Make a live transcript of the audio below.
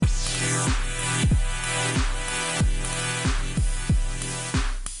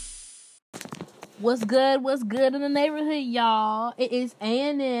What's good? What's good in the neighborhood, y'all? It is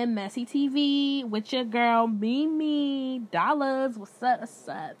A&M Messy TV with your girl, Mimi Dollars. What's up? What's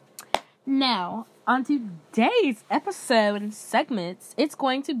up? Now, on today's episode and segments, it's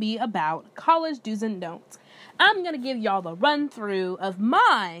going to be about college do's and don'ts. I'm going to give y'all the run-through of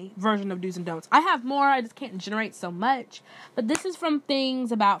my version of do's and don'ts. I have more, I just can't generate so much. But this is from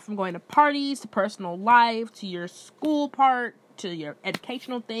things about from going to parties, to personal life, to your school part, to your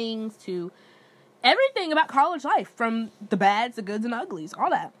educational things, to everything about college life, from the bads, the goods, and the uglies, all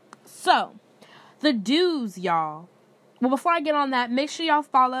that. So, the do's, y'all. Well, before I get on that, make sure y'all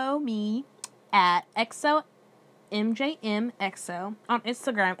follow me at XOMJMXO on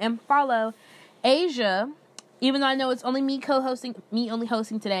Instagram, and follow Asia. Even though I know it's only me only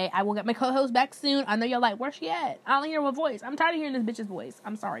hosting today, I will get my co-host back soon. I know y'all like, where's she at? I only hear her voice. I'm tired of hearing this bitch's voice.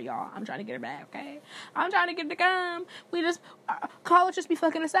 I'm sorry, y'all. I'm trying to get her back, okay? I'm trying to get her to come. College just be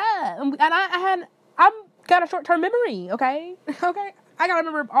fucking us up. And I've got a short-term memory, okay? Okay? I gotta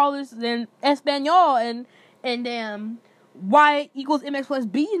remember all this in Espanol and damn Y equals MX plus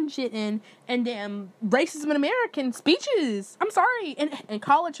B and shit and damn racism in American speeches. I'm sorry. And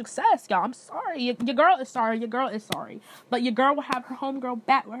college success, y'all. I'm sorry. Your girl is sorry. But your girl will have her homegirl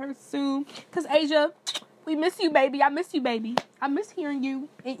back with her soon. Because Asia, we miss you, baby. I miss you, baby. I miss hearing you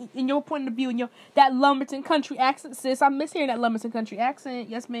in your point of view and that Lumberton country accent, sis. I miss hearing that Lumberton country accent.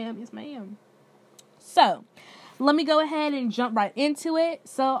 Yes, ma'am. Yes, ma'am. So, let me go ahead and jump right into it.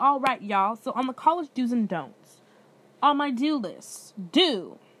 So, all right, y'all. So, on the college do's and don'ts. On my do list,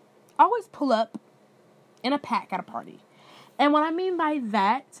 always pull up in a pack at a party. And what I mean by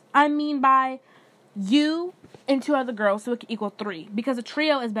that, I mean by you and two other girls, so it can equal 3. Because a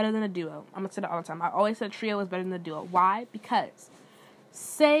trio is better than a duo. I'm going to say that all the time. I always say a trio is better than a duo. Why? Because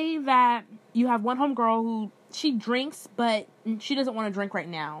say that you have one homegirl who, she drinks, but she doesn't want to drink right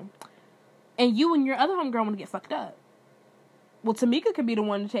now. And you and your other homegirl want to get fucked up. Well, Tamika could be the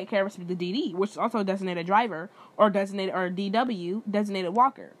one to take care of the DD, which is also a designated driver, or DW, designated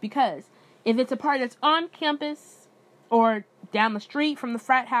walker. Because if it's a party that's on campus or down the street from the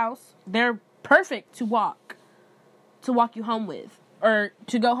frat house, they're perfect to walk you home with, or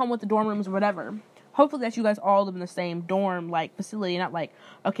to go home with the dorm rooms or whatever. Hopefully that you guys all live in the same dorm, like, facility, not like,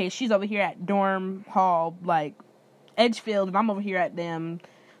 okay, she's over here at dorm hall, like, Edgefield, and I'm over here at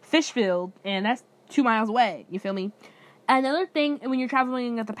Fishfield, and that's 2 miles away, you feel me? Another thing, when you're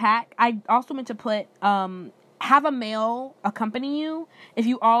traveling at the pack, I also meant to put, have a male accompany you if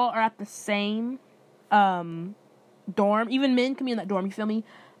you all are at the same, dorm. Even men can be in that dorm, you feel me?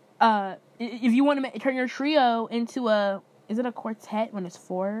 If you want to turn your trio into is it a quartet when it's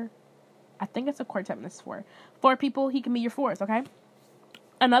 4? I think it's a quartet when it's 4. 4 people, he can be your 4th, okay?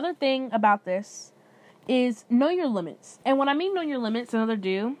 Another thing about this is know your limits. And when I mean know your limits, another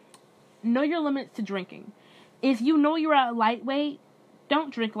do, know your limits to drinking. If you know you're at lightweight,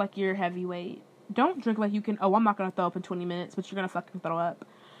 don't drink like you're heavyweight. Don't drink like you can, I'm not going to throw up in 20 minutes, but you're going to fucking throw up.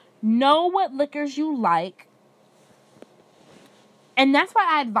 Know what liquors you like. And that's why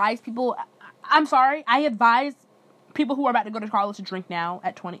I advise people, I advise people who are about to go to college to drink now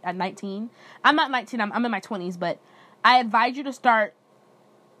at 19. I'm not 19, I'm in my 20s, but I advise you to start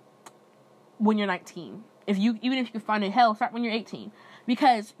when you're 19. Even if you can find it, hell, start when you're 18.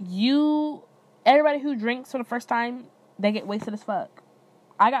 Because everybody who drinks for the first time, they get wasted as fuck.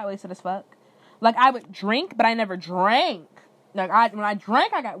 I got wasted as fuck. Like, I would drink, but I never drank. Like, when I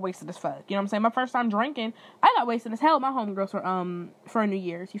drank, I got wasted as fuck. You know what I'm saying? My first time drinking, I got wasted as hell. My homegirls for New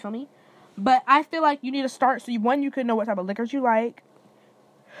Year's. You feel me? But I feel like you need to start so you can know what type of liquors you like.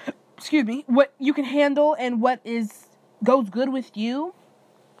 Excuse me. What you can handle and what goes good with you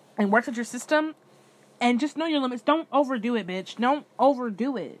and works with your system. And just know your limits. Don't overdo it, bitch. Don't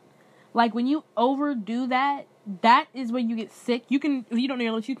overdo it. Like, when you overdo that is when you get sick. If you don't know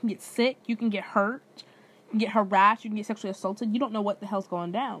your limits, you can get sick, you can get hurt, you can get harassed, you can get sexually assaulted. You don't know what the hell's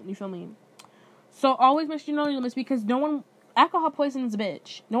going down. You feel me? So, always make sure you know your limits, because alcohol poisoning is a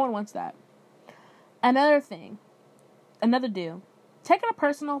bitch. No one wants that. Another do, take a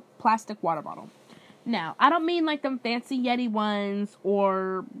personal plastic water bottle. Now, I don't mean like them fancy Yeti ones,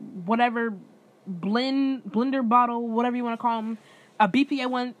 or whatever, blender bottle, whatever you want to call them. A BPA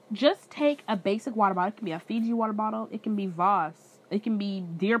one. Just take a basic water bottle. It can be a Fiji water bottle. It can be Voss. It can be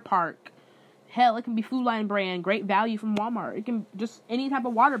Deer Park. Hell, it can be Food Line brand. Great value from Walmart. It can just any type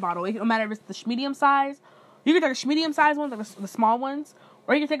of water bottle. It don't matter if it's the medium size. You can take a medium size one, like the small ones,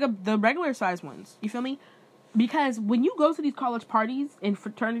 or you can take the regular size ones. You feel me? Because when you go to these college parties and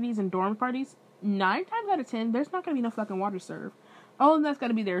fraternities and dorm parties, 9 times out of 10, there's not gonna be no fucking water served. All that's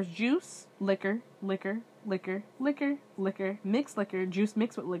gotta be there is juice, liquor, mixed liquor, juice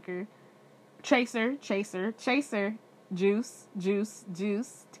mixed with liquor, chaser, juice,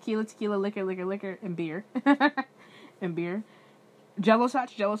 tequila, liquor, and beer. And beer. Jello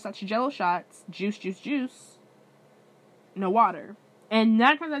shots, juice. No water. And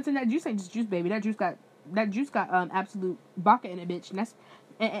 9 times out of 10, that juice ain't just juice, baby. That juice got absolute vodka in it, bitch. And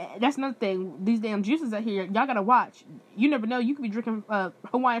that's another thing. These damn juices out here, y'all gotta watch. You never know. You could be drinking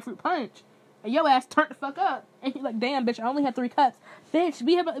Hawaiian fruit punch, and your ass turned the fuck up, and you're like, damn, bitch, I only had 3 cups. Bitch,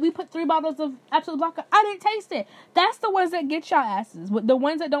 we put 3 bottles of absolute vodka. I didn't taste it. That's the ones that get y'all asses. The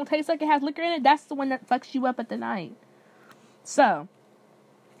ones that don't taste like it has liquor in it, that's the one that fucks you up at the night. So,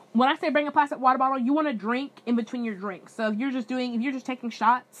 when I say bring a plastic water bottle, you want to drink in between your drinks. So if you're just taking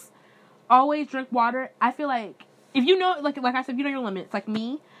shots, always drink water. I feel like if you know, like I said, if you know your limits, like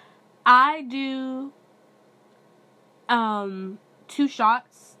me, I do 2 or 3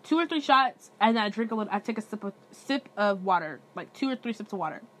 shots, and then I drink a little. I take a sip of water, like 2 or 3 sips of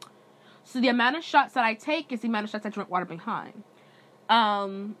water. So the amount of shots that I take is the amount of shots I drink water behind.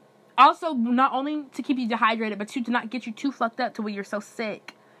 Also, not only to keep you dehydrated, but to not get you too fucked up to where you're so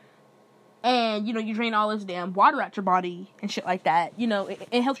sick. And, you know, you drain all this damn water out your body and shit like that. You know,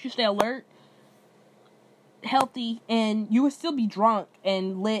 it helps you stay alert, healthy, and you would still be drunk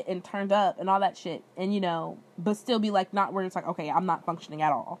and lit and turned up and all that shit. And, you know, but still be, like, not where it's like, okay, I'm not functioning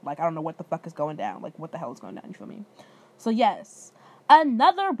at all. Like, I don't know what the fuck is going down. Like, what the hell is going down, you feel me? So, yes.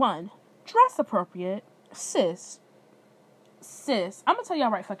 Another one. Dress appropriate. Sis, I'm gonna tell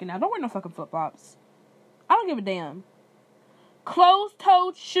y'all right fucking now. Don't wear no fucking flip-flops. I don't give a damn.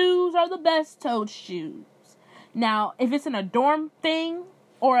 Closed-toed shoes are the best-toed shoes. Now, if it's in a dorm thing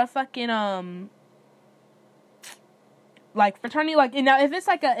or a fucking, like, fraternity, like, now, if it's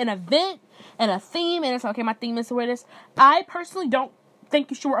like an event and a theme and it's okay, my theme is to wear this, I personally don't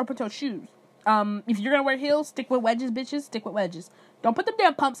think you should wear open-toed shoes. If you're gonna wear heels, stick with wedges, bitches. Stick with wedges. Don't put them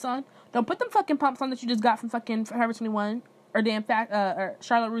damn pumps on. Don't put them fucking pumps on that you just got from fucking Forever 21 or damn or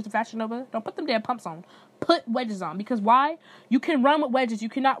Charlotte Russe and Fashion Nova. Don't put them damn pumps on. Put wedges on. Because why? You can run with wedges. You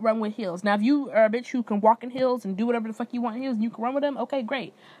cannot run with heels. Now, if you are a bitch who can walk in heels and do whatever the fuck you want in heels and you can run with them, okay,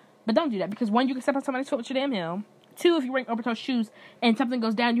 great. But don't do that. Because 1, you can step on somebody's foot with your damn heel. 2, if you're wearing open-toed shoes and something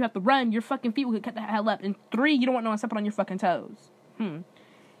goes down, you have to run, your fucking feet will get cut the hell up. And 3, you don't want no one stepping on your fucking toes. And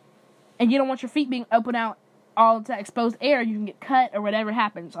you don't want your feet being open out all to exposed air. You can get cut or whatever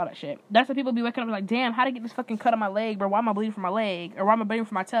happens, all that shit. That's why people be waking up like, damn, how did I get this fucking cut on my leg, bro? Why am I bleeding from my leg? Or why am I bleeding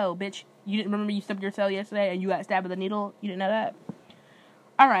from my toe? Bitch, you didn't remember you stubbed your toe yesterday and you got stabbed with a needle? You didn't know that?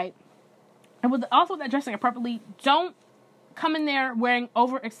 Alright. And with that dressing appropriately, don't come in there wearing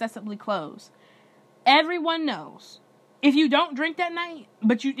over excessively clothes. Everyone knows. If you don't drink that night,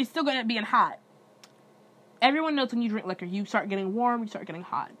 but it's still going to be hot. Everyone knows when you drink liquor, you start getting warm, you start getting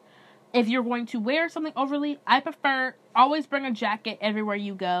hot. If you're going to wear something overly, I prefer always bring a jacket everywhere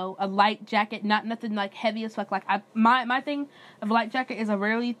you go. A light jacket, not nothing like heavy as fuck. Like my thing of a light jacket is a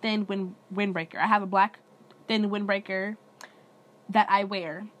really thin windbreaker. I have a black thin windbreaker that I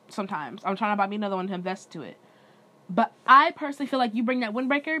wear sometimes. I'm trying to buy me another one to invest to it. But I personally feel like you bring that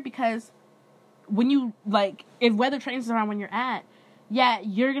windbreaker because when you, like, if weather changes around when you're at, yeah,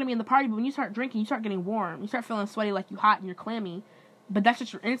 you're going to be in the party, but when you start drinking, you start getting warm. You start feeling sweaty like you hot and you're clammy. But that's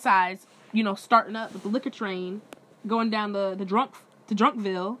just your insides, you know, starting up with the liquor train, going down the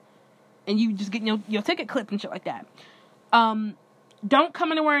Drunkville, and you just getting your ticket clipped and shit like that. Don't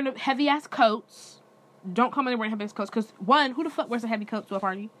come in wearing heavy-ass coats. Don't come in there wearing heavy-ass coats, because, 1, who the fuck wears a heavy coat to a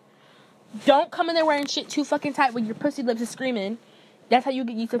party? Don't come in there wearing shit too fucking tight when your pussy lips is screaming. That's how you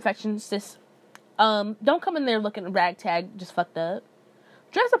get yeast infections, sis. Don't come in there looking ragtag, just fucked up.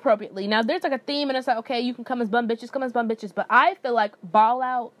 Dress appropriately. Now, there's like a theme, and it's like, okay, you can come as bum bitches, but I feel like ball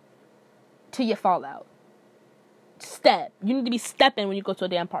out till you fall out. Step. You need to be stepping when you go to a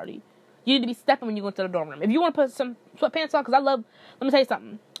damn party. You need to be stepping when you go into the dorm room. If you want to put some sweatpants on, because let me tell you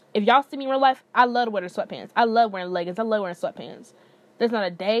something. If y'all see me in real life, I love to wear sweatpants. I love wearing leggings. I love wearing sweatpants. There's not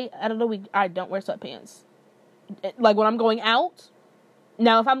a day out of the week I don't wear sweatpants. Like, when I'm going out.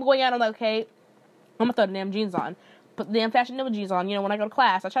 Now, if I'm going out, I'm like, okay, I'm going to throw the damn jeans on. Put the damn Fashion Nova jeans on. You know, when I go to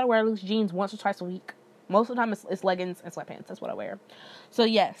class, I try to wear loose jeans once or twice a week. Most of the time, it's leggings and sweatpants. That's what I wear. So,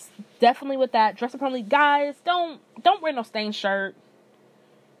 yes, definitely with that. Dress appropriately. Guys, don't wear no stained shirt.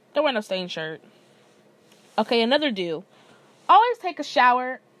 Don't wear no stained shirt. Okay, another do. Always take a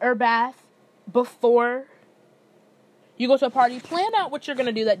shower or bath before you go to a party. Plan out what you're going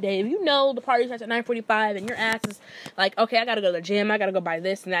to do that day. If you know the party starts at 9:45 and your ass is like, okay, I got to go to the gym. I got to go buy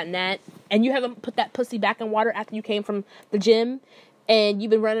this and that. And you haven't put that pussy back in water after you came from the gym. And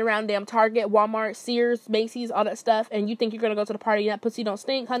you've been running around damn Target, Walmart, Sears, Macy's, all that stuff. And you think you're going to go to the party and that pussy don't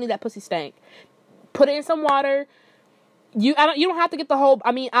stink. Honey, that pussy stank. Put it in some water. you don't have to get the whole,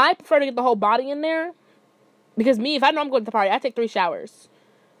 I mean, I prefer to get the whole body in there. Because me, if I know I'm going to the party, I take 3 showers.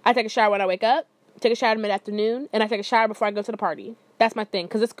 I take a shower when I wake up, take a shower in mid-afternoon, and I take a shower before I go to the party. That's my thing.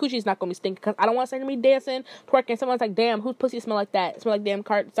 Because this coochie's not going to be stinking. Because I don't want to me dancing, twerking. Someone's like, damn, whose pussy smell like that? It smell like damn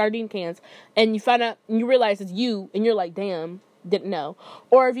sardine cans. And you find out, and you realize it's you, and you're like, damn, didn't know.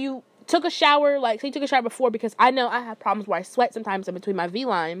 Or if you took a shower, like, say you took a shower before, because I know I have problems where I sweat sometimes in between my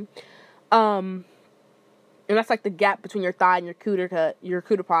V-line. And that's like the gap between your thigh and your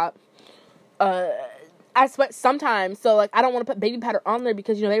cooter pop. I sweat sometimes, so, like, I don't want to put baby powder on there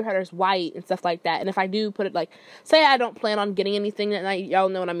because, you know, baby powder is white and stuff like that. And if I do put it, like, say I don't plan on getting anything that night, y'all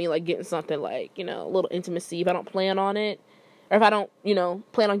know what I mean, like, getting something, like, you know, a little intimacy. If I don't plan on it, or if I don't, you know,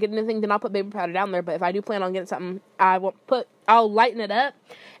 plan on getting anything, then I'll put baby powder down there. But if I do plan on getting something, I'll lighten it up.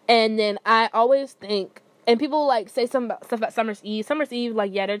 And then I always think, and people, like, say stuff about Summer's Eve. Summer's Eve,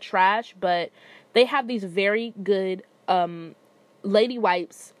 like, yeah, they're trash, but they have these very good, lady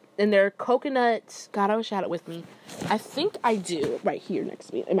wipes. And they're coconut. God, I wish I had it with me. I think I do right here next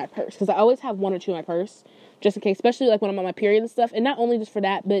to me in my purse. Because I always have 1 or 2 in my purse. Just in case. Especially like when I'm on my period and stuff. And not only just for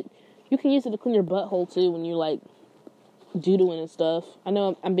that. But you can use it to clean your butthole too. When you're like doo-dooing and stuff. I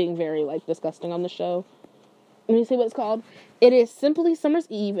know I'm being very like disgusting on the show. Let me see what it's called. It is Simply Summer's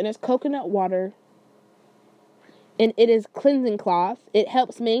Eve. And it's coconut water. And it is cleansing cloth. It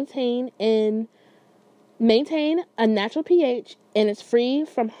helps maintain a natural pH, and it's free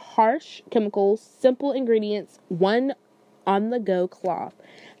from harsh chemicals, simple ingredients, one on-the-go cloth.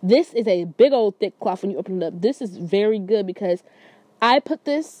 This is a big old thick cloth when you open it up. This is very good because I take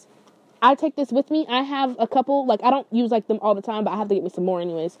this with me. I have a couple, like, I don't use, like, them all the time, but I have to get me some more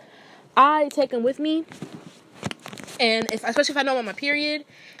anyways. I take them with me, and especially if I know I'm on my period,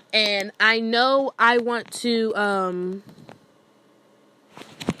 and I know I want to,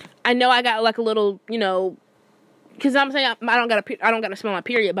 I know I got, like, a little, you know, because I'm saying I don't got to smell my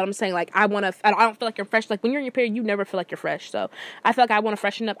period, but I'm saying, like, I don't feel like you're fresh. Like, when you're in your period, you never feel like you're fresh. So, I feel like I want to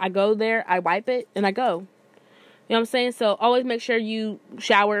freshen up. I go there, I wipe it, and I go. You know what I'm saying? So, always make sure you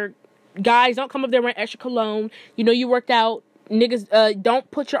shower. Guys, don't come up there wearing extra cologne. You know you worked out. Niggas,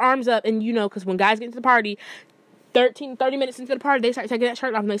 don't put your arms up, and, you know, because when guys get into the party, 30 minutes into the party, they start taking that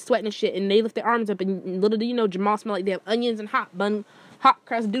shirt off, and they sweating and shit, and they lift their arms up, and little do you know, Jamal smell like damn onions and hot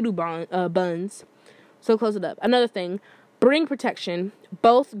crust doo-doo buns. So close it up. Another thing, bring protection,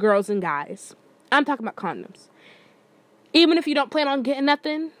 both girls and guys. I'm talking about condoms. Even if you don't plan on getting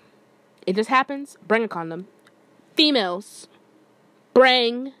nothing, it just happens, bring a condom. Females,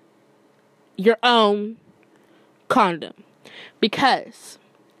 bring your own condom. Because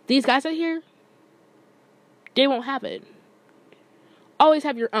these guys out here, they won't have it. Always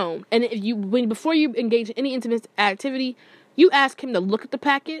have your own. And before you engage in any intimate activity, you ask him to look at the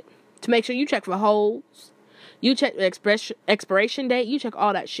packet, to make sure you check for holes. You check the expiration date. You check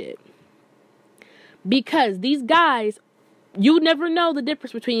all that shit. Because these guys, you never know the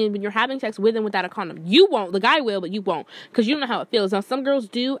difference between when you're having sex with and without a condom. You won't. The guy will, but you won't. Because you don't know how it feels. Now, some girls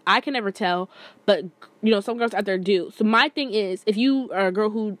do. I can never tell. But, you know, some girls out there do. So, my thing is, if you are a girl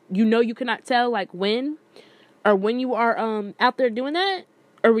who, you know, you cannot tell, like, when you are out there doing that,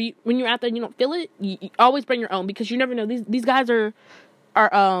 or when you're out there and you don't feel it, you always bring your own. Because you never know. These guys are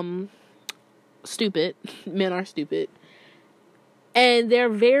stupid. Men are stupid. And they're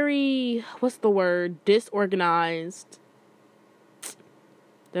very, disorganized.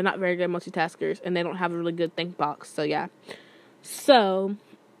 They're not very good multitaskers. And they don't have a really good think box. So, yeah. So,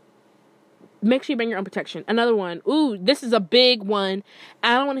 make sure you bring your own protection. Another one. Ooh, this is a big one.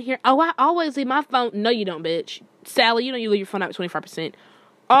 I don't want to hear, I always leave my phone. No, you don't, bitch. Sally, you know you leave your phone out at 25%.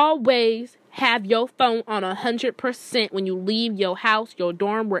 Always have your phone on 100% when you leave your house, your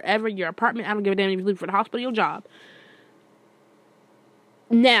dorm, wherever, your apartment. I don't give a damn if you leave for the hospital, your job.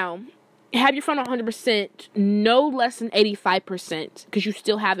 Now, have your phone on 100%, no less than 85%, because you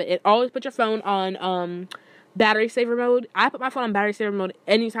still have it. And always put your phone on battery saver mode. I put my phone on battery saver mode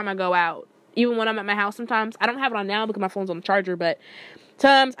anytime I go out. Even when I'm at my house sometimes. I don't have it on now because my phone's on the charger, but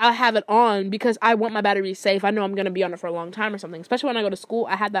sometimes I'll have it on because I want my battery to be safe. I know I'm going to be on it for a long time or something. Especially when I go to school,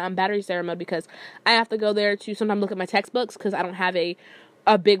 I have that on battery saver mode because I have to go there to sometimes look at my textbooks because I don't have a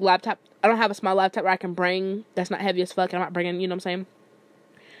big laptop. I don't have a small laptop where I can bring that's not heavy as fuck and I'm not bringing, you know what I'm saying?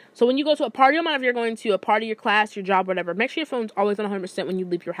 So when you go to a party, no matter if you're going to a party, your class, your job, whatever, make sure your phone's always on 100% when you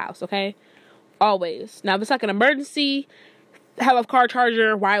leave your house, okay? Always. Now, if it's like an emergency, have a car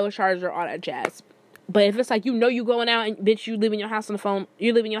charger, wireless charger, all that jazz. But if it's like, you know you going out and, bitch, you leaving your house on the phone,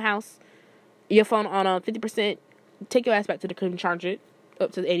 you leaving your house, your phone on 50%, take your ass back to the crib and charge it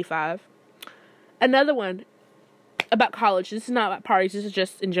up to the 85. Another one, about college. This is not about parties. This is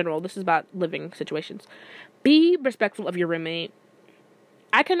just in general. This is about living situations. Be respectful of your roommate.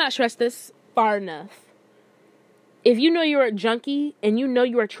 I cannot stress this far enough. If you know you're a junkie and you know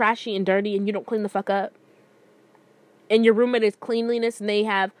you are trashy and dirty and you don't clean the fuck up, and your roommate is cleanliness and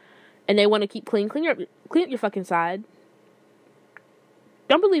they want to keep clean up your fucking side.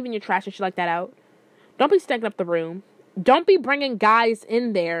 Don't be leaving your trash and shit like that out. Don't be stinking up the room. Don't be bringing guys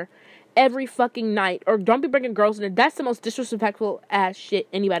in there every fucking night, or don't be bringing girls in there. That's the most disrespectful ass shit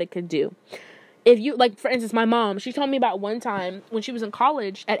anybody could do. If you, like, for instance, my mom, she told me about one time when she was in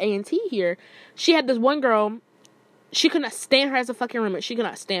college at A&T here, she had this one girl. She could not stand her as a fucking roommate. She could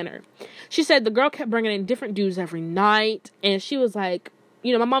not stand her. She said the girl kept bringing in different dudes every night. And she was like,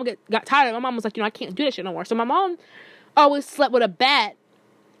 you know, my mom got tired. My mom was like, you know, I can't do that shit no more. So my mom always slept with a bat.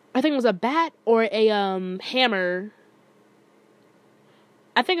 I think it was a bat or a hammer.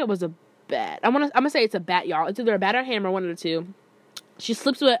 I think it was a bat. I'm gonna say it's a bat, y'all. It's either a bat or a hammer, one of the two. She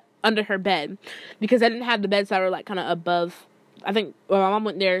sleeps with it under her bed. Because I didn't have the beds that were, like, kind of above. I think when my mom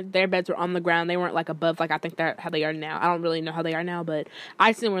went there, their beds were on the ground. They weren't, like, above, like, I think they're how they are now. I don't really know how they are now, but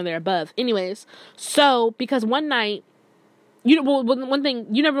I see them when they're above. Anyways, so, because one night, one thing,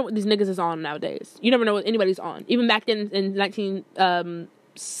 you never know what these niggas is on nowadays. You never know what anybody's on. Even back then, in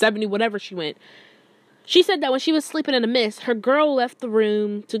 1970, whatever she went. She said that when she was sleeping in a mist, her girl left the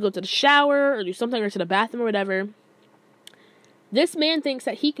room to go to the shower, or do something, or to the bathroom, or whatever. This man thinks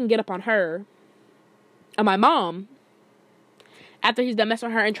that he can get up on her, and my mom, after he's done messing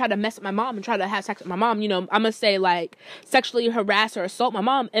with her and try to mess with my mom and try to have sex with my mom, you know, I'm going to say, like, sexually harass or assault my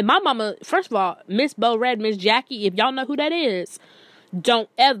mom. And my mama, first of all, Miss Bo Red, Miss Jackie, if y'all know who that is, don't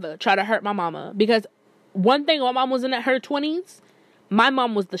ever try to hurt my mama. Because one thing, when my mom was in her 20s, my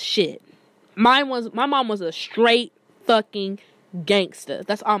mom was the shit. My mom was a straight fucking gangster.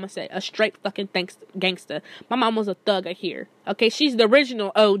 That's all I'm going to say. A straight fucking gangster. My mom was a thugger here. Okay, she's the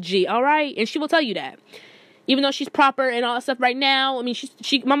original OG, all right? And she will tell you that. Even though she's proper and all that stuff right now, I mean,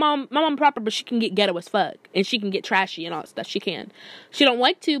 my mom proper, but she can get ghetto as fuck. And she can get trashy and all that stuff. She can. She don't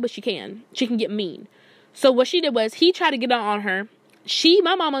like to, but she can. She can get mean. So what she did was, he tried to get on her.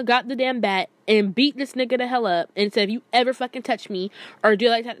 My mama got the damn bat and beat this nigga the hell up and said, if you ever fucking touch me or do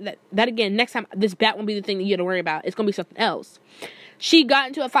like that again, next time, this bat won't be the thing that you have to worry about. It's going to be something else. She got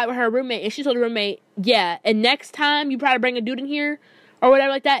into a fight with her roommate, and she told her roommate, yeah, and next time you try to bring a dude in here, or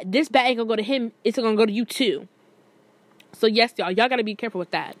whatever like that, this bat ain't gonna go to him, it's gonna go to you too. So yes, y'all gotta be careful with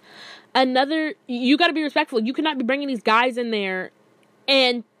that. You gotta be respectful. You cannot be bringing these guys in there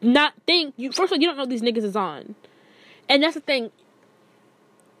and not think, first of all, you don't know what these niggas is on. And that's the thing.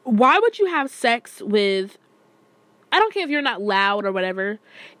 Why would you have sex with, I don't care if you're not loud or whatever,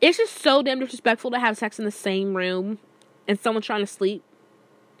 it's just so damn disrespectful to have sex in the same room and someone trying to sleep.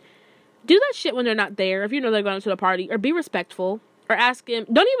 Do that shit when they're not there, if you know they're going to the party, or be respectful. Or ask him,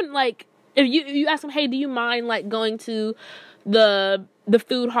 don't even, like, if you ask him, hey, do you mind, like, going to the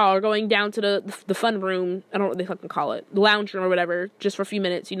food hall or going down to the fun room, I don't know what they fucking call it, the lounge room or whatever, just for a few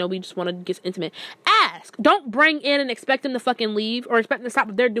minutes, you know, we just want to get intimate. Ask! Don't bring in and expect them to fucking leave, or expect them to stop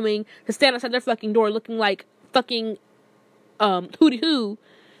what they're doing, to stand outside their fucking door looking like fucking, hooty-hoo,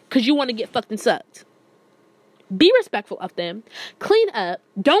 because you want to get fucking sucked. Be respectful of them. Clean up.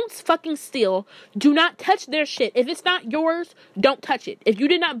 Don't fucking steal. Do not touch their shit. If it's not yours, don't touch it. If you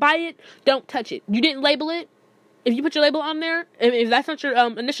did not buy it, don't touch it. You didn't label it. If you put your label on there, if that's not your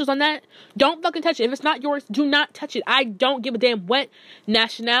initials on that, don't fucking touch it. If it's not yours, do not touch it. I don't give a damn what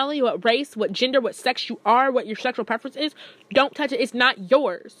nationality, what race, what gender, what sex you are, what your sexual preference is. Don't touch it. It's not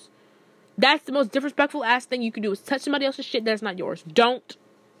yours. That's the most disrespectful ass thing you can do, is touch somebody else's shit that's not yours. Don't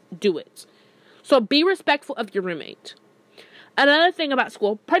do it. So be respectful of your roommate. Another thing about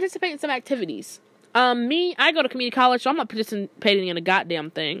school, participate in some activities. I go to community college, so I'm not participating in a goddamn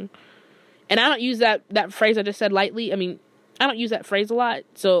thing. And I don't use that phrase I just said lightly. I mean, I don't use that phrase a lot,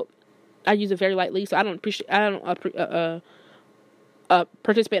 so I use it very lightly. So I don't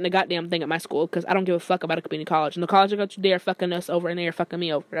participate in a goddamn thing at my school, because I don't give a fuck about a community college. And the college I go to, they are fucking us over and they are fucking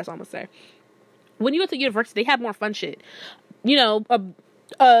me over. That's all I'm gonna say. When you go to university, they have more fun shit. You know,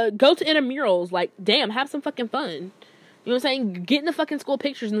 go to intramurals, like, damn, have some fucking fun. You know what I'm saying? Get in the fucking school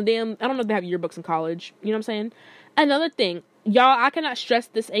pictures and the damn, I don't know if they have yearbooks in college. You know what I'm saying? Another thing, y'all, I cannot stress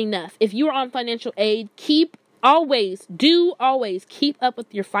this enough. If you are on financial aid, always keep up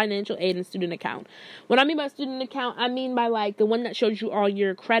with your financial aid and student account. What I mean by student account, I mean by, like, the one that shows you all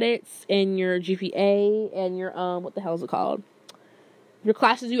your credits and your GPA and your, what the hell is it called? Your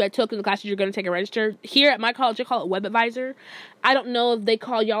classes you had took and the classes you're going to take and register. Here at my college, they call it Web Advisor. I don't know if they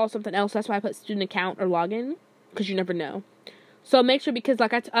call y'all something else. That's why I put student account or login, because you never know. So make sure, because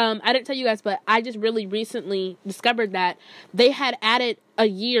like I didn't tell you guys, but I just really recently discovered that they had added a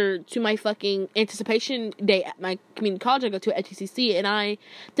year to my fucking anticipation day at my community college I go to at TCC, and I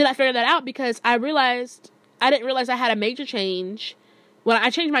did not figure that out because I didn't realize I had a major change when I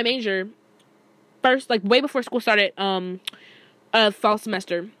changed my major first, like way before school started, fall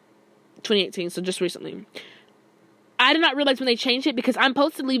semester 2018, so just recently. I did not realize when they changed it, because I'm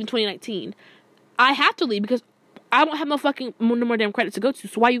supposed to leave in 2019. I have to leave because I don't have no more damn credits to go to.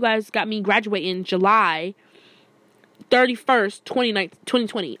 So why you guys got me graduating July 31st,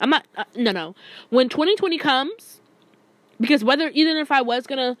 2020? I'm not, no. When 2020 comes, because even if I was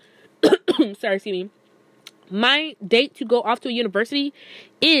gonna, sorry, excuse me, my date to go off to a university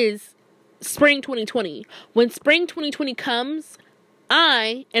is spring 2020. When spring 2020 comes,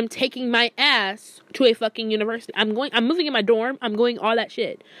 I am taking my ass to a fucking university. I'm moving in my dorm. I'm going all that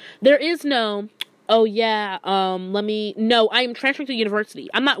shit. There is no, oh yeah, no, I am transferring to university.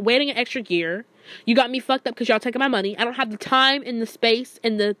 I'm not waiting an extra year. You got me fucked up because y'all taking my money. I don't have the time and the space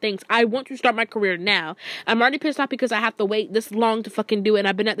and the things. I want to start my career now. I'm already pissed off because I have to wait this long to fucking do it. And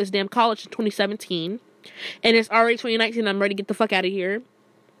I've been at this damn college since 2017. And it's already 2019. I'm ready to get the fuck out of here.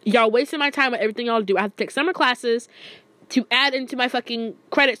 Y'all wasting my time with everything y'all do. I have to take summer classes to add into my fucking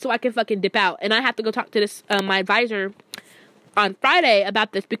credits so I can fucking dip out. And I have to go talk to this, my advisor on Friday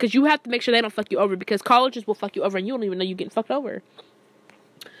about this, because you have to make sure they don't fuck you over, because colleges will fuck you over and you don't even know you're getting fucked over.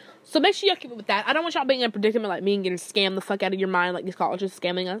 So make sure y'all keep it with that. I don't want y'all being in a predicament like me and getting scammed the fuck out of your mind like these colleges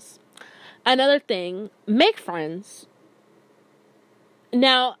scamming us. Another thing, make friends.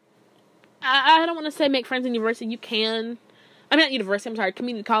 Now, I don't want to say make friends in university. You can. I mean, not university, I'm sorry,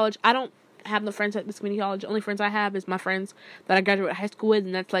 community college. I don't have no friends at this community college. The only friends I have is my friends that I graduated high school with,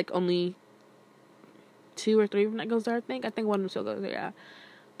 and that's like only 2 or 3 of them that goes there, I think. I think one of them still goes there, yeah.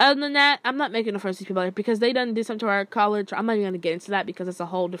 Other than that, I'm not making no friends with these people because they done did something to our college. I'm not even going to get into that because it's a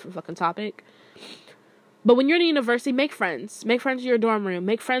whole different fucking topic. But when you're in a university, make friends. Make friends in your dorm room.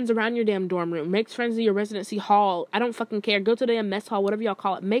 Make friends around your damn dorm room. Make friends in your residency hall. I don't fucking care. Go to the damn mess hall, whatever y'all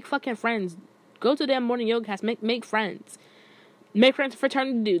call it. Make fucking friends. Go to the damn morning yoga class. Make friends. Make friends with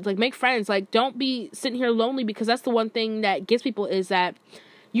fraternity dudes. Like, make friends. Like, don't be sitting here lonely, because that's the one thing that gets people is that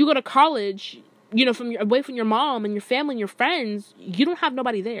you go to college, you know, away from your mom and your family and your friends, you don't have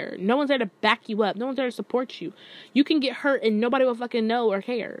nobody there. No one's there to back you up. No one's there to support you. You can get hurt and nobody will fucking know or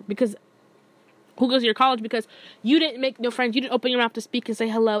care, because who goes to your college? Because you didn't make no friends. You didn't open your mouth to speak and say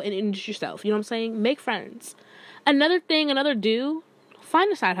hello and introduce yourself. You know what I'm saying? Make friends. Another do, find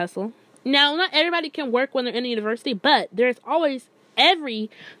a side hustle. Now, not everybody can work when they're in a university, but there's always, every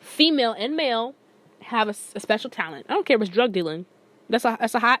female and male have a special talent. I don't care if it's drug dealing. It's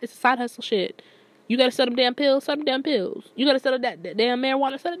a side hustle shit. You gotta sell them damn pills, sell them damn pills. You gotta sell that damn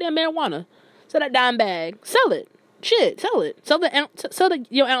marijuana, sell that damn marijuana. Sell that dime bag, sell it. Shit, sell it. Sell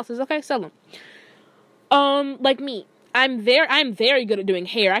your ounces, okay? Sell them. Like me, I'm very good at doing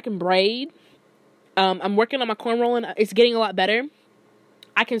hair. I can braid. I'm working on my corn rolling. It's getting a lot better.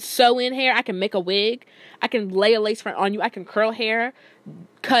 I can sew in hair. I can make a wig. I can lay a lace front on you. I can curl hair,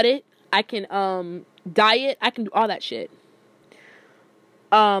 cut it. I can dye it. I can do all that shit.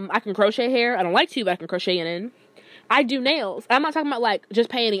 I can crochet hair. I don't like to, but I can crochet it in. I do nails. I'm not talking about like just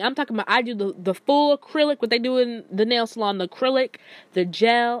painting. I'm talking about I do the full acrylic, what they do in the nail salon, the acrylic, the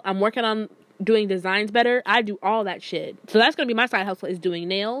gel. I'm working on doing designs better. I do all that shit. So that's going to be my side hustle, is doing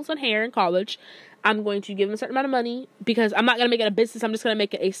nails and hair in college. I'm going to give them a certain amount of money because I'm not going to make it a business. I'm just going to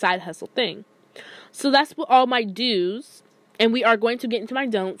make it a side hustle thing. So that's what all my do's. And we are going to get into my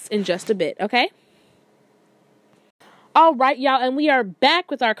don'ts in just a bit, okay? All right, y'all, and we are back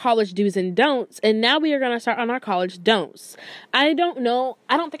with our college do's and don'ts, and now we are going to start on our college don'ts. I don't know.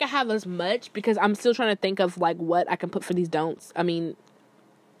 I don't think I have as much because I'm still trying to think of, like, what I can put for these don'ts. I mean,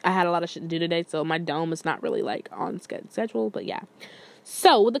 I had a lot of shit to do today, so my dome is not really, like, on schedule, but yeah.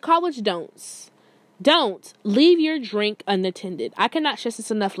 So, with the college don'ts. Don't leave your drink unattended. I cannot stress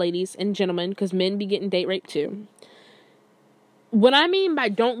this enough, ladies and gentlemen, because men be getting date raped too. What I mean by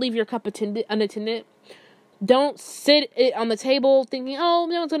don't leave your cup unattended, don't sit it on the table thinking, oh,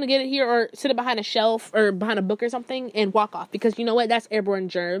 no one's going to get it here, or sit it behind a shelf or behind a book or something and walk off. Because you know what? That's airborne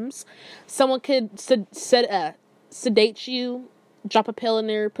germs. Someone could sedate you, drop a pill in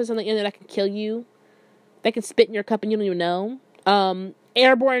there, put something in there that can kill you. They can spit in your cup and you don't even know.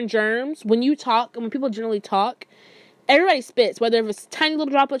 Airborne germs. When you talk, when people generally talk, everybody spits, whether it's tiny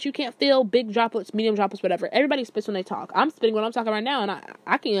little droplets you can't feel, big droplets, medium droplets, whatever. Everybody spits when they talk. I'm spitting when I'm talking right now, and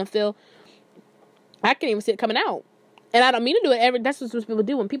I can't even see it coming out. And I don't mean to do it. That's what people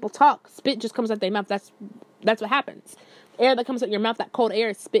do. When people talk, spit just comes out their mouth. That's what happens. Air that comes out your mouth, that cold air,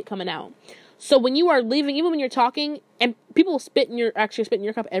 is spit coming out. So when you are leaving, even when you're talking, and people spit in your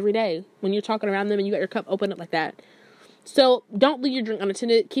cup every day when you're talking around them and you got your cup open up like that. So don't leave your drink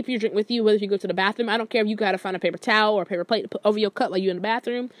unattended. Keep your drink with you, whether you go to the bathroom. I don't care if you gotta find a paper towel or a paper plate to put over your cup while you're in the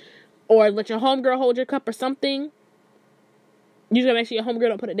bathroom, or let your homegirl hold your cup or something. You gotta make sure your homegirl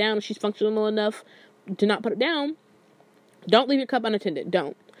don't put it down if she's functional enough to not put it down. Don't leave your cup unattended.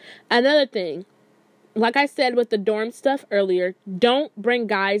 Don't. Another thing, like I said with the dorm stuff earlier, don't bring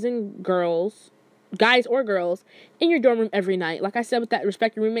guys or girls, in your dorm room every night. Like I said with that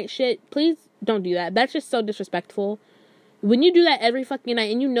respect your roommate shit, please don't do that. That's just so disrespectful. When you do that every fucking night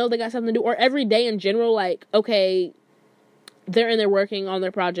and you know they got something to do, or every day in general, like, okay, they're in there working on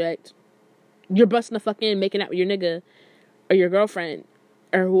their project, you're busting the fuck in, making out with your nigga, or your girlfriend,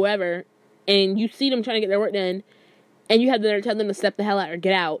 or whoever, and you see them trying to get their work done, and you have to tell them to step the hell out or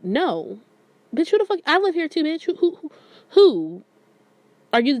get out. No. Bitch, who the fuck? I live here too, bitch. Who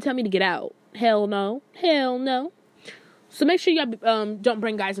are you to tell me to get out? Hell no. Hell no. So make sure y'all don't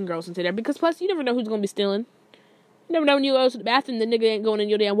bring guys and girls into there, because plus you never know who's gonna be stealing. You never know when you go to the bathroom, the nigga ain't going in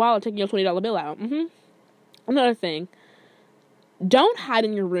your damn wallet taking your $20 bill out. Another thing. Don't hide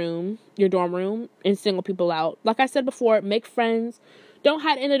in your room, your dorm room, and single people out. Like I said before, make friends. Don't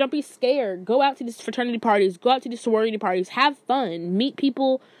hide in there. Don't be scared. Go out to these fraternity parties. Go out to these sorority parties. Have fun. Meet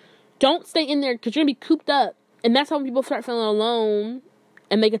people. Don't stay in there because you're going to be cooped up. And that's how when people start feeling alone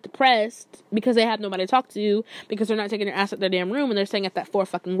and they get depressed because they have nobody to talk to, because they're not taking their ass out their damn room and they're staying at that 4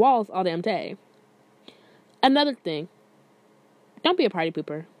 fucking walls all damn day. Another thing. Don't be a party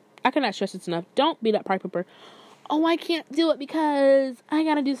pooper. I cannot stress this enough. Don't be that party pooper. Oh, I can't do it because I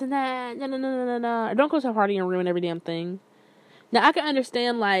gotta do some that. No. Don't go to a party and ruin every damn thing. Now, I can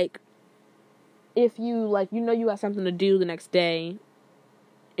understand, like, if you, like, you know you got something to do the next day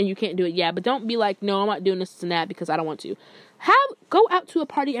and you can't do it, yeah. But don't be like, no, I'm not doing this and that because I don't want to. Go out to a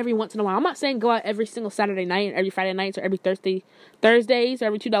party every once in a while. I'm not saying go out every single Saturday night and every Friday nights or every Thursdays or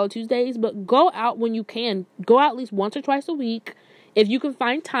every $2 Tuesdays, but go out when you can. Go out at least once or twice a week if you can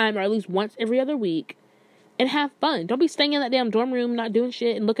find time, or at least once every other week, and have fun. Don't be staying in that damn dorm room not doing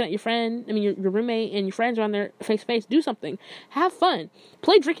shit and looking at your roommate and your friends are on there face to face. Do something. Have fun.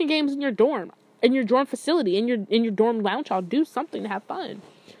 Play drinking games in your dorm facility, in your dorm lounge hall. Do something to have fun.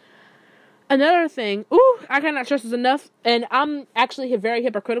 Another thing, I cannot stress this enough, and I'm actually very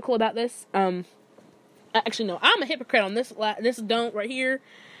hypocritical about this. Actually, no, I'm a hypocrite on this don't right here.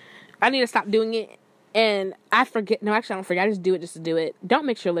 I need to stop doing it, and I forget. No, actually, I don't forget. I just do it just to do it. Don't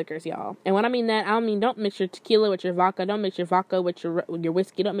mix your liquors, y'all. And when I mean that, I don't mean don't mix your tequila with your vodka. Don't mix your vodka with your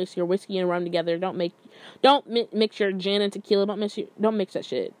whiskey. Don't mix your whiskey and rum together. Don't mix your gin and tequila. Don't mix that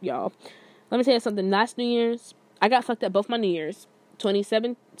shit, y'all. Let me tell you something. Last New Year's, I got fucked up both my New Year's.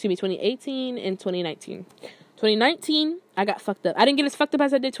 2018 and 2019. 2019, I got fucked up. I didn't get as fucked up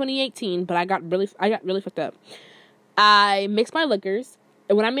as I did 2018, but I got really fucked up. I mixed my liquors.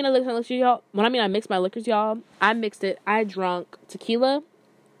 And when I mean I mixed my liquors, y'all, I drank tequila,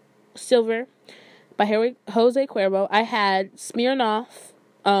 Silver, by Jose Cuervo. I had Smirnoff,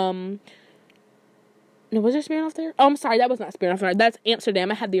 no, was there Smirnoff there? Oh, I'm sorry, that was not Smirnoff. That's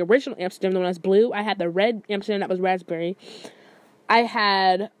Amsterdam. I had the original Amsterdam, the one that's blue. I had the red Amsterdam, that was raspberry. I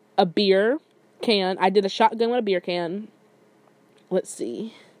had a beer can. I did a shotgun with a beer can. Let's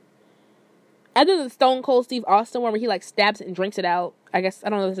see. I did the Stone Cold Steve Austin one where he, like, stabs it and drinks it out. I guess, I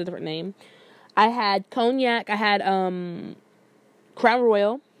don't know if it's a different name. I had cognac. I had, Crown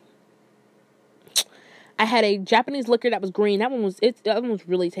Royal. I had a Japanese liquor that was green. That one was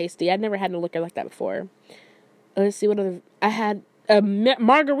really tasty. I'd never had a liquor like that before. Let's see what other. I had a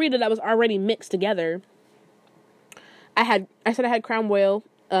margarita that was already mixed together. I said I had Crown Royal.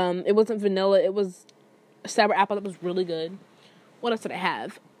 It wasn't vanilla. It was sour apple. That was really good. What else did I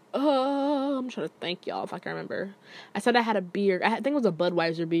have? I'm trying to think, y'all, if I can remember. I said I had a beer. I think it was a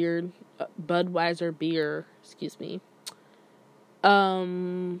Budweiser beer. Excuse me.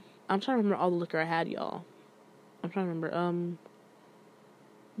 I'm trying to remember all the liquor I had, y'all. I'm trying to remember. Let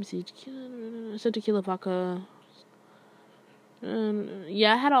me see. I said tequila, vodka.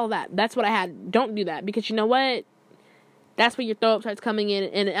 Yeah, I had all that. That's what I had. Don't do that, because you know what? That's where your throw up starts coming in,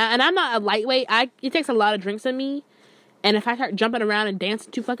 and I'm not a lightweight. It takes a lot of drinks in me, and if I start jumping around and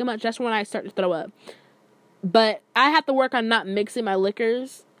dancing too fucking much, that's when I start to throw up. But I have to work on not mixing my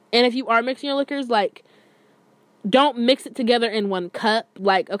liquors. And if you are mixing your liquors, like, don't mix it together in one cup.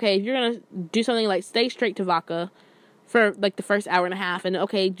 Like, okay, if you're gonna do something, like, stay straight to vodka for, like, the first hour and a half, and,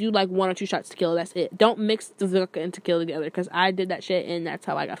 okay, do, like, 1 or 2 shots of tequila, that's it. Don't mix the vodka and tequila together, because I did that shit, and that's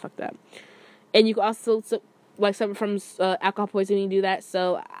how I got fucked up. And you can also, like, suffer from alcohol poisoning, do that,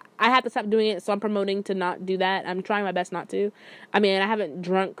 so I have to stop doing it, so I'm promoting to not do that. I'm trying my best not to. I mean, I haven't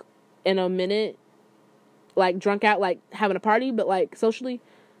drunk in a minute, like, drunk out, like, having a party, but, like, socially.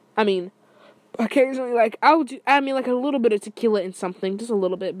 I mean, occasionally, like, I would add me, like, a little bit of tequila in something, just a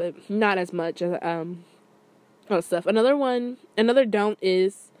little bit, but not as much as, other stuff. Another don't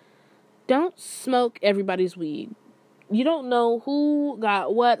is, don't smoke everybody's weed. You don't know who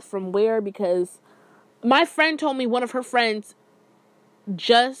got what from where, because my friend told me one of her friends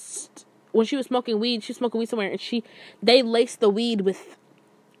just, when she was smoking weed somewhere, and they laced the weed with,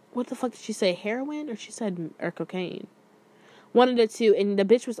 what the fuck did she say, heroin? Or she said, or cocaine. One of the two, and the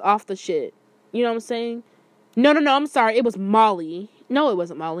bitch was off the shit. You know what I'm saying? No, I'm sorry, it was Molly. No, it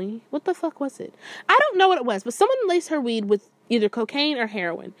wasn't Molly. What the fuck was it? I don't know what it was, but someone laced her weed with either cocaine or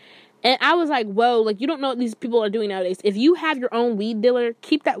heroin. And I was like, whoa, like, you don't know what these people are doing nowadays. If you have your own weed dealer,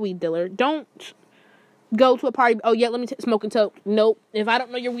 keep that weed dealer. Don't go to a party, oh yeah, let me smoke and toke. Nope. If I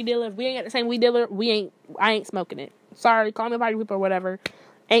don't know your weed dealer, if we ain't got the same weed dealer, I ain't smoking it. Sorry, call me a party people or whatever.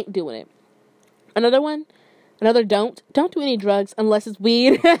 Ain't doing it. Another don't do any drugs unless it's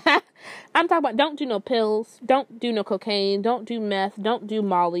weed. I'm talking about, don't do no pills, don't do no cocaine, don't do meth, don't do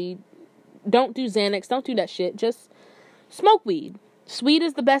Molly, don't do Xanax, don't do that shit. Just smoke weed. Weed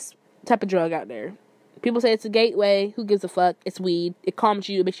is the best type of drug out there. People say it's a gateway. Who gives a fuck? It's weed. It calms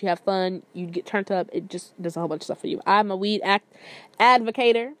you. It makes you have fun. You get turned up. It just does a whole bunch of stuff for you. I'm a weed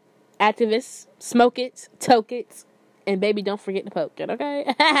advocator, activist. Smoke it, toke it, and baby, don't forget to poke it,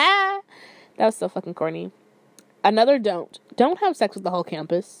 okay? That was so fucking corny. Another don't have sex with the whole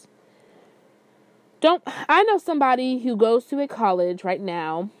campus. I know somebody who goes to a college right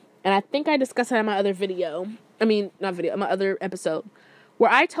now, and I think I discussed it in my other my other episode, where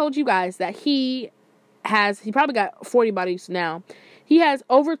I told you guys that he probably got 40 bodies now. He has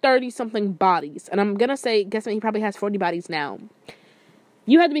over 30-something bodies, and I'm gonna say, guessing he probably has 40 bodies now.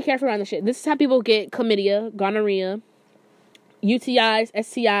 You have to be careful around this shit. This is how people get chlamydia, gonorrhea, UTIs,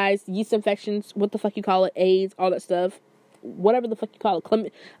 STIs, yeast infections, what the fuck you call it, AIDS, all that stuff. Whatever the fuck you call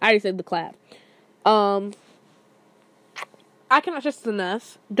it. I already said the clap. I cannot stress this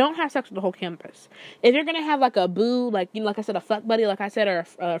enough. Don't have sex with the whole campus. If you're gonna have, like, a boo, like, you know, like I said, a fuck buddy, like I said,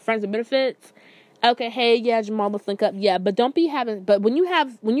 or friends with benefits, okay, hey, yeah, Jamal, let's link up, yeah, but don't be having, but when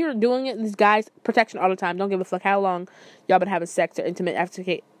you're doing it, these guys, protection all the time, don't give a fuck how long y'all been having sex or intimate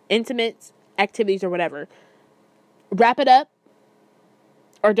activities or whatever. Wrap it up,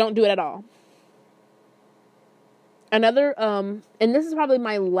 or don't do it at all. Another, and this is probably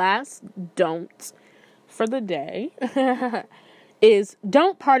my last don't for the day, is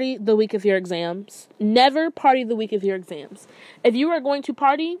don't party the week of your exams. Never party the week of your exams. If you are going to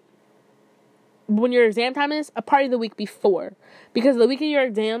party when your exam time is, a party the week before. Because the week of your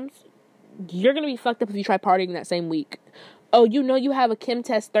exams, you're going to be fucked up if you try partying that same week. Oh, you know you have a chem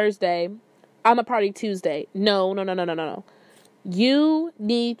test Thursday. I'm a party Tuesday. No. You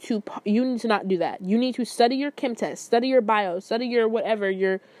need to not do that. You need to study your chem test, study your bio, study your whatever,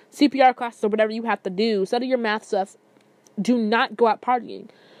 your CPR classes or whatever you have to do, study your math stuff. Do not go out partying.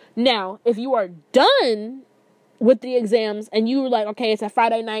 Now, if you are done with the exams and you were like, okay, it's a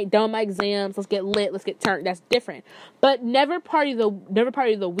Friday night, done my exams, let's get lit, let's get turned, that's different. But never party the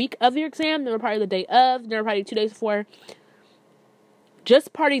week of your exam, never party the day of, never party 2 days before.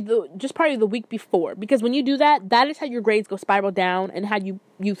 Just party the week before, because when you do that, that is how your grades go spiral down and how you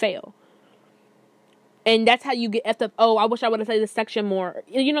fail. And that's how you get effed up. Oh, I wish I would have played this section more.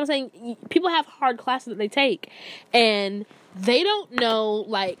 You know what I'm saying? People have hard classes that they take, and they don't know,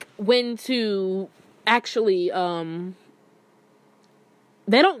 like, when to actually,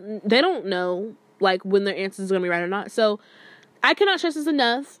 they don't know, like, when their answers are going to be right or not. So, I cannot stress this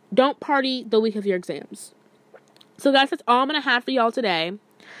enough. Don't party the week of your exams. So, guys, that's all I'm going to have for y'all today.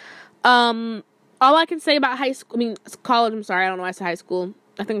 All I can say about college, I'm sorry, I don't know why I said high school.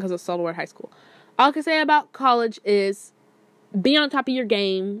 I think because I saw the word high school. All I can say about college is be on top of your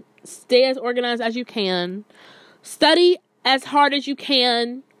game. Stay as organized as you can. Study as hard as you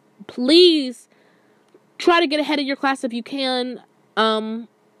can. Please try to get ahead of your class if you can.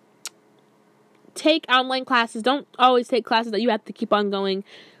 Take online classes. Don't always take classes that you have to keep on going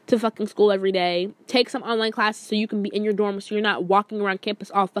to fucking school every day. Take some online classes so you can be in your dorm, so you're not walking around campus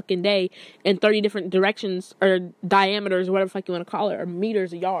all fucking day in 30 different directions or diameters or whatever the fuck you want to call it, or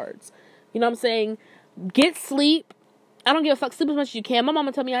meters or yards. You know what I'm saying? Get sleep. I don't give a fuck. Sleep as much as you can. My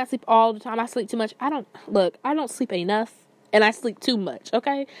mama told me I sleep all the time. I sleep too much. I don't sleep enough, and I sleep too much,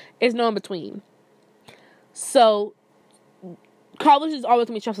 okay? There's no in between. So, college is always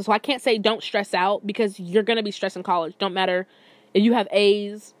going to be stressful, so I can't say don't stress out, because you're going to be stressed in college. Don't matter if you have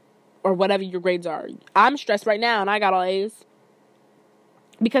A's or whatever your grades are. I'm stressed right now, and I got all A's.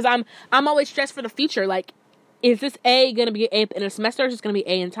 Because I'm always stressed for the future. Like, is this A going to be A in a semester, or is this going to be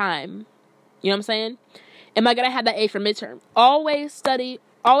A in time? You know what I'm saying? Am I going to have that A for midterm? Always study.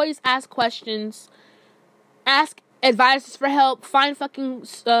 Always ask questions. Ask advisors for help. Find fucking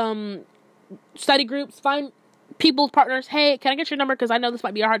study groups. Find people's partners. Hey, can I get your number? Because I know this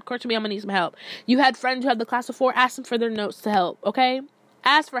might be a hard course to me. I'm going to need some help. You had friends who had the class before. Ask them for their notes to help. Okay?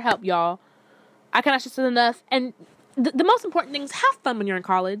 Ask for help, y'all. I cannot stress it enough. And the most important thing is have fun when you're in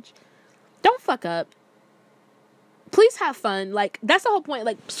college. Don't fuck up. Please have fun. Like, that's the whole point.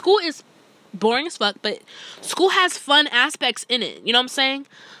 Like, school is boring as fuck, but school has fun aspects in it. You know what I'm saying?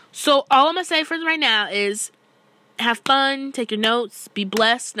 So, all I'm going to say for right now is have fun, take your notes, be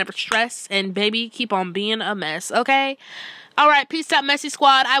blessed, never stress, and baby, keep on being a mess, okay? Alright, peace out, Messy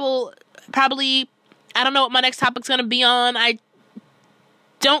Squad. I will probably, I don't know what my next topic's going to be on. I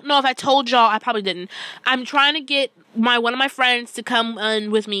don't know if I told y'all. I probably didn't. I'm trying to get one of my friends to come on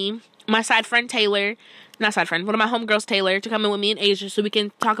with me. My side friend Taylor. Not side friend. One of my homegirls, Taylor, to come in with me in Asia so we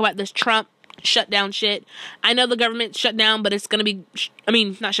can talk about this Trump shutdown shit. I know the government shut down, but it's going to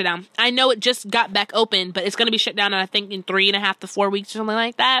be... not shut down. I know it just got back open, but it's going to be shut down, I think, in 3.5 to 4 weeks or something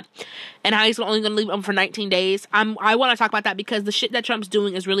like that. And how he's only going to leave them for 19 days. I want to talk about that because the shit that Trump's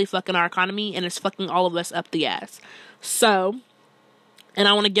doing is really fucking our economy and it's fucking all of us up the ass. So... and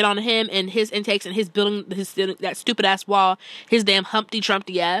I want to get on him and his intakes and his building that stupid ass wall, his damn Humpty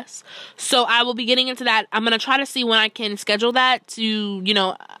Trumpty ass. So I will be getting into that. I'm going to try to see when I can schedule that to, you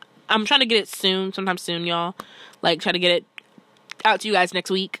know, I'm trying to get it sometime soon, y'all. Like, try to get it out to you guys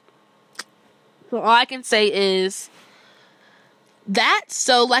next week. So all I can say is that.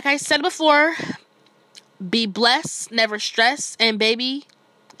 So like I said before, be blessed, never stress, and baby,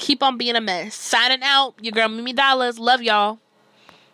 keep on being a mess. Signing out, your girl Mimi Dollars. Love y'all.